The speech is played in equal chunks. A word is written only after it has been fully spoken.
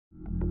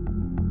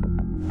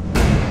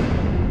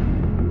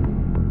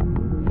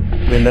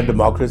In a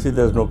democracy,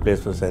 there's no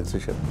place for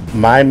censorship.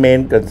 My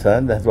main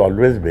concern has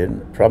always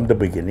been, from the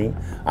beginning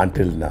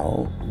until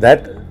now,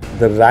 that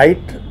the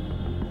right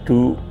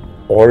to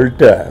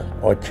alter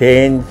or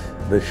change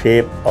the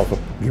shape of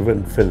a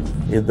given film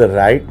is the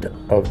right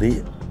of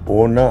the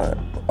owner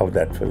of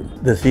that film.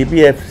 The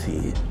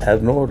CBFC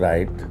has no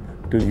right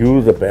to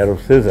use a pair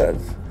of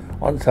scissors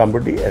on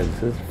somebody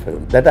else's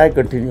film. That I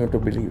continue to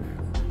believe.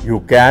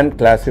 You can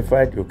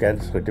classify it, you can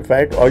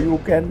certify it, or you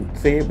can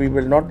say we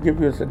will not give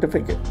you a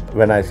certificate.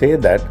 When I say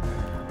that,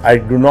 I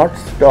do not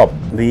stop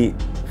the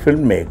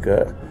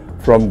filmmaker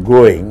from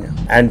going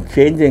and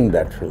changing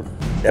that film,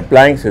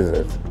 applying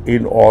scissors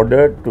in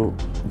order to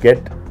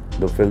get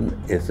the film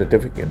a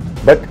certificate.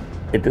 But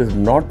it is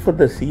not for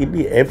the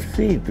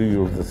CBFC to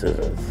use the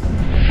scissors.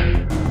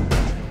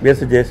 We are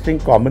suggesting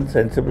common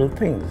sensible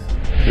things.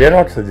 We are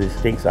not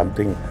suggesting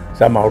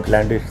some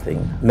outlandish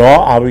thing, nor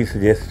are we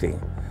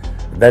suggesting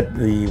that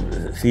the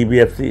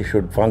CBFC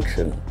should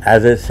function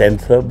as a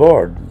censor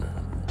board.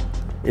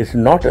 It's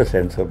not a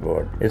censor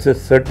board, it's a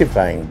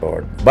certifying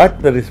board.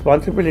 But the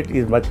responsibility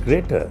is much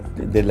greater.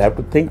 They'll have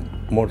to think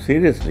more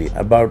seriously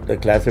about the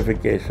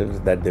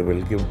classifications that they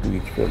will give to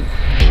each film.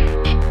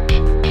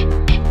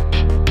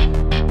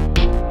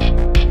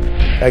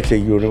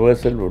 Actually,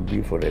 universal would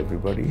be for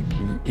everybody.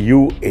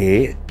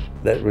 UA,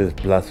 that is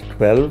plus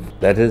 12,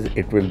 that is,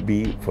 it will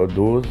be for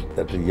those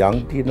that are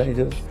young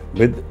teenagers,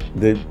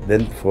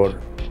 then for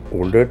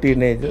older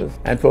teenagers,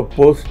 and for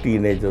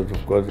post-teenagers,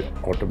 of course,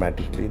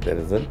 automatically there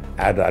is an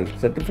adult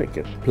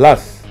certificate.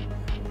 Plus,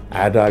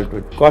 adult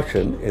with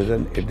caution is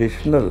an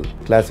additional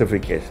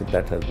classification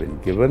that has been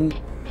given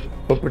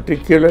for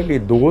particularly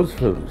those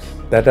films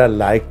that are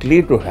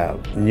likely to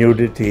have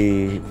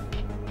nudity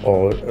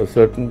or a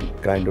certain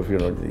kind of,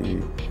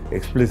 the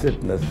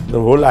explicitness.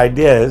 The whole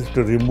idea is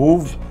to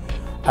remove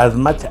as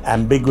much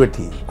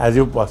ambiguity as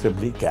you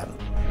possibly can.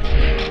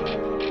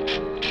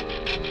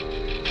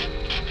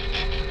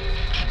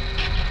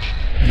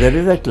 There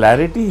is a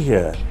clarity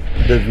here.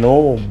 There's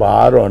no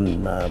bar on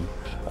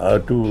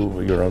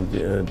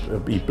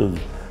people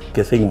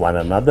kissing one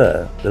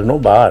another. There's no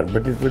bar,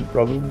 but it will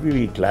probably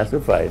be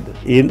classified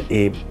in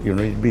a,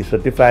 it be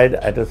certified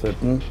at a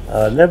certain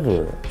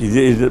level.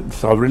 Is it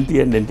sovereignty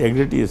and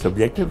integrity is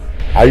subjective?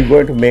 Are you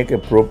going to make a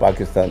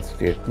pro-Pakistan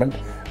statement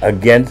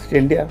against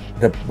India?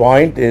 The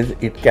point is,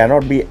 it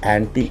cannot be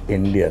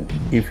anti-Indian.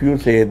 If you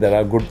say there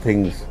are good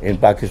things in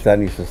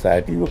Pakistani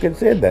society, you can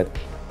say that.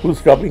 Who's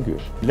stopping you?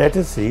 Let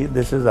us see,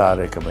 this is our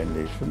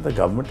recommendation. The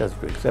government has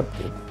to accept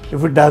it.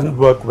 If it doesn't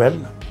work well,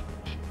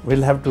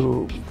 we'll have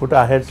to put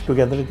our heads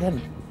together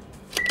again.